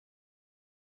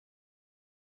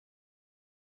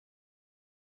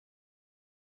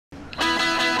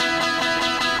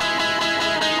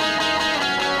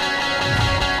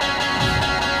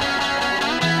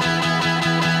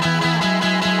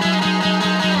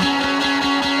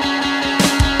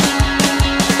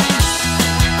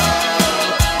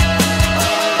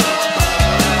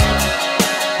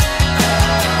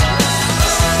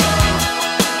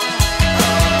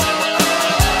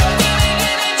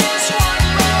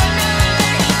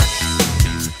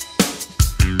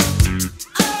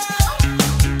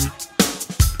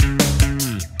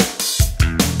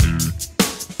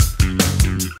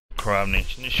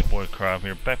Nation, it's your boy Crab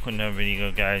here, back with another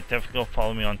video, guys. Definitely go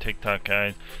follow me on TikTok,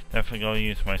 guys. Definitely go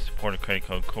use my supporter credit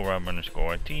code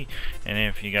CoolRob_YT. And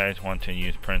if you guys want to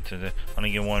use Princess, I want to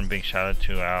give one big shout out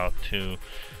to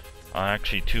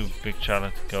actually two big shout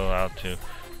outs go out to,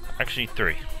 actually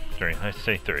three, let's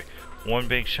say three. One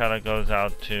big shout out goes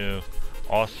out to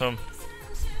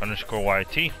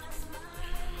Awesome_YT.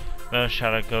 Another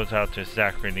shout out goes out to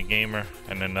Zachary the Gamer,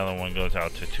 and another one goes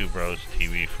out to Two Bros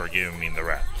TV for giving me the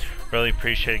rap. Really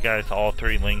appreciate it, guys. All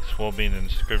three links will be in the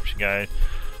description, guys.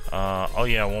 Oh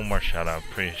yeah, one more shout out.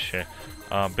 Appreciate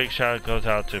it. Big shout out goes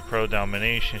out to Pro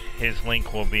Domination. His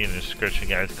link will be in the description,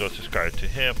 guys. Go subscribe to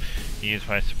him. Use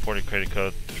my supporter credit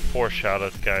code for shout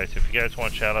outs, guys. If you guys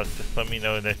want shout outs, just let me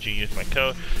know that you use my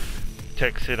code.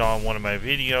 Text it on one of my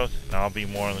videos, and I'll be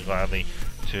more than gladly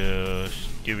to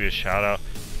give you a shout out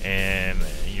and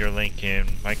your link in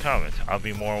my comments. I'll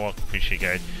be more welcome. Appreciate you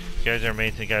guys. You guys are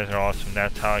amazing. You guys are awesome.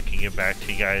 That's how I can get back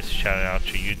to you guys. Shout out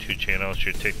your YouTube channels,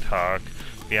 your TikTok.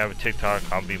 If you have a TikTok,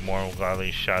 I'll be more than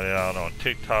gladly shout it out on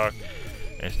TikTok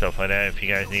and stuff like that. If you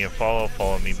guys need a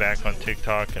follow me back on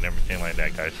TikTok and everything like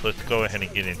that, guys. So let's go ahead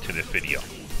and get into this video.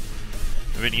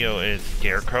 The video is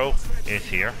Scarecrow is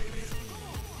here,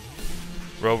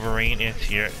 Wolverine is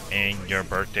here, and your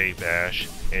birthday bash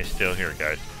is still here,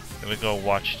 guys. Let me go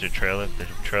watch the trailer. The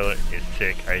trailer is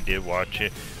sick. I did watch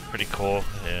it. Pretty cool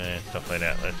and stuff like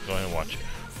that. Let's go ahead and watch it.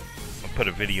 I'll put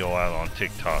a video out on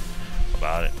TikTok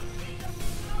about it.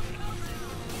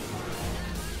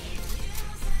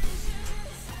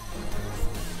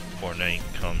 Fortnite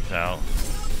comes out.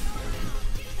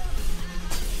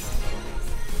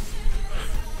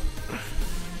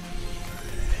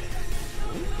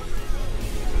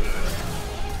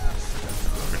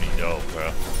 Pretty dope,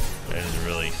 bro. That is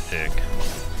really sick.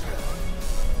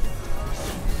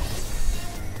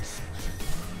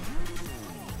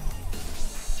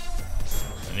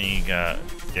 And then you got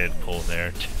Deadpool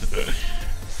there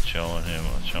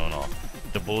showing off.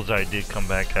 The bullseye did come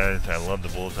back, guys. I love the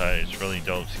bullseye. It's really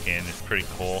dope skin. It's pretty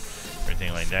cool.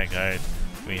 Everything like that, guys.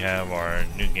 We have our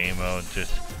new game mode,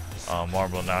 just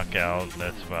Marble Knockout.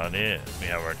 That's about it. We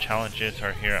have our challenges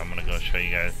are here. I'm gonna go show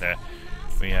you guys that.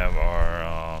 We have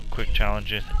our quick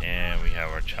challenges, and we have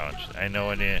our challenges. I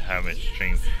know I haven't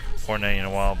streamed Fortnite in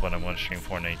a while, but I'm going to stream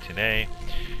Fortnite today.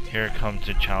 Here comes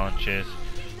the challenges.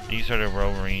 These are the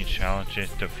Wolverine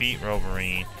challenges. Defeat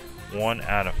Wolverine 1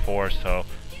 out of 4, so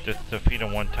just defeat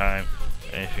him one time.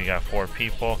 And if you got 4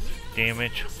 people,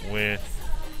 damage with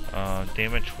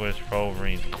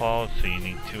Wolverine's claws, so you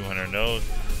need 200 of those.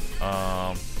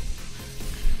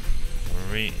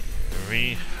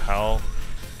 Health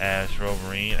as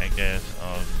Wolverine, I guess,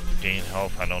 gain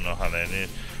health. I don't know how that is.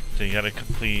 So you gotta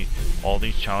complete all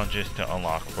these challenges to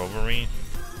unlock Wolverine.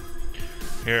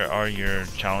 Here are your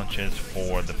challenges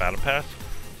for the battle pass.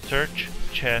 Search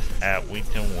chest at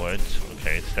Wheaton Woods.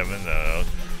 Okay, 7 of those.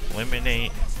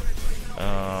 Eliminate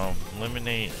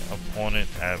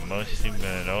opponents at Mostly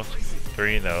Meadows.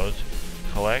 3 of those.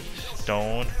 Collect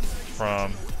stone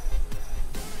from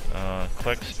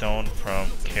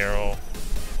Carol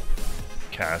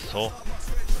Castle.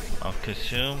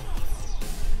 Consume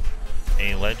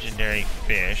a legendary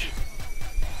fish.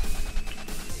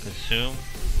 Consume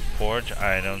forge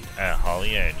items at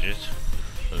Holly Edges.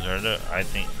 Those are I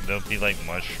think they'll be like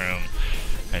mushroom.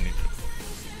 And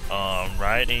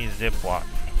ride a zip line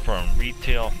from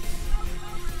retail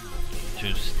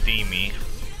to steamy.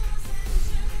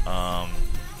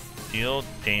 Deal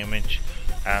damage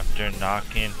after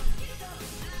knocking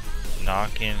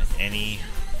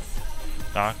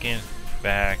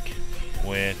back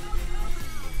with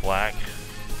Black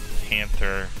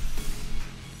Panther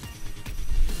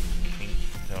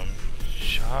Kingdom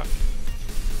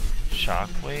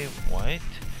Shockwave. What?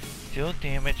 Deal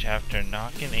damage after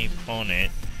knocking a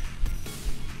opponent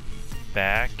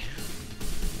back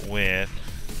with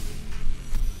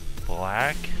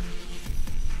Black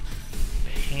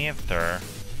Panther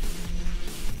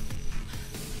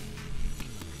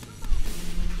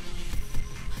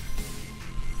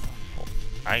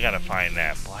I gotta find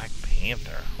that Black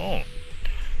Panther. Oh,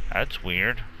 that's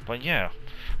weird. But yeah,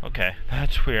 okay,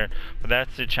 that's weird. But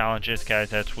that's the challenges,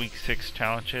 guys. That's week 6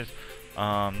 challenges.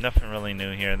 Nothing really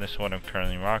new here. This is what I'm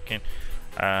currently rocking.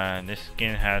 This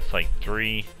skin has like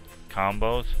 3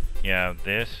 combos. You have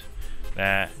this,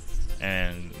 that,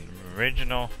 and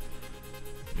original,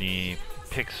 the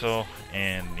pixel,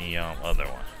 and the other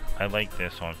one. I like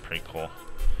this one. Pretty cool.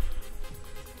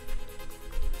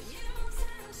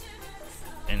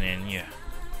 And then yeah,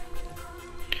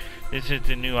 this is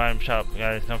the new item shop,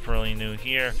 guys. Nothing really new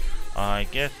here. I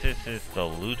guess this is the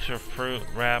Lucer Fruit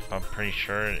wrap. I'm pretty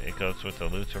sure it goes with the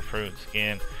Lucer Fruit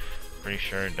skin. Pretty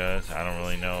sure it does. I don't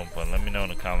really know, but let me know in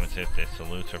the comments if it's the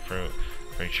Lucer Fruit.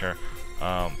 Pretty sure.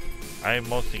 I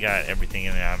mostly got everything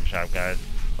in the item shop, guys.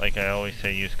 Like I always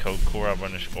say, use code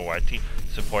CoolRob_YT.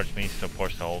 Supports me,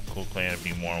 supports the whole Cool Clan, and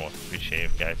be more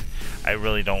appreciated, guys. I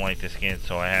really don't like the skin,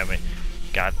 so I haven't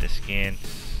got the skin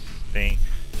thing,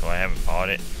 so I haven't bought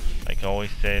it. Like I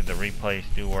always say, the replays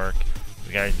do work. If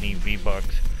you guys need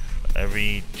V-Bucks,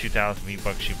 every 2,000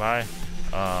 V-Bucks you buy,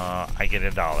 I get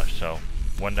 $1. So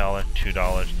 $1,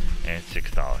 $2, and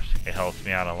 $6. It helps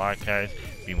me out a lot, guys.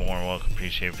 Be more than welcome.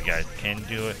 Appreciate if you guys can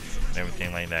do it and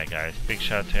everything like that, guys. Big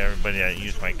shout out to everybody that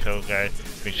used my code, guys.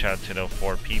 Big shout out to those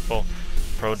 4 people: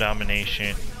 Pro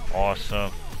Domination,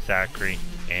 Awesome, Zachary,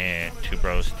 and Two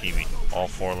Bros TV. All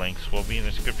 4 links will be in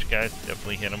the description, guys.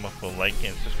 Definitely hit them up with a like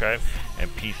and subscribe.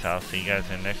 And peace out. See you guys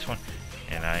in the next one.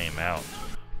 And I am out.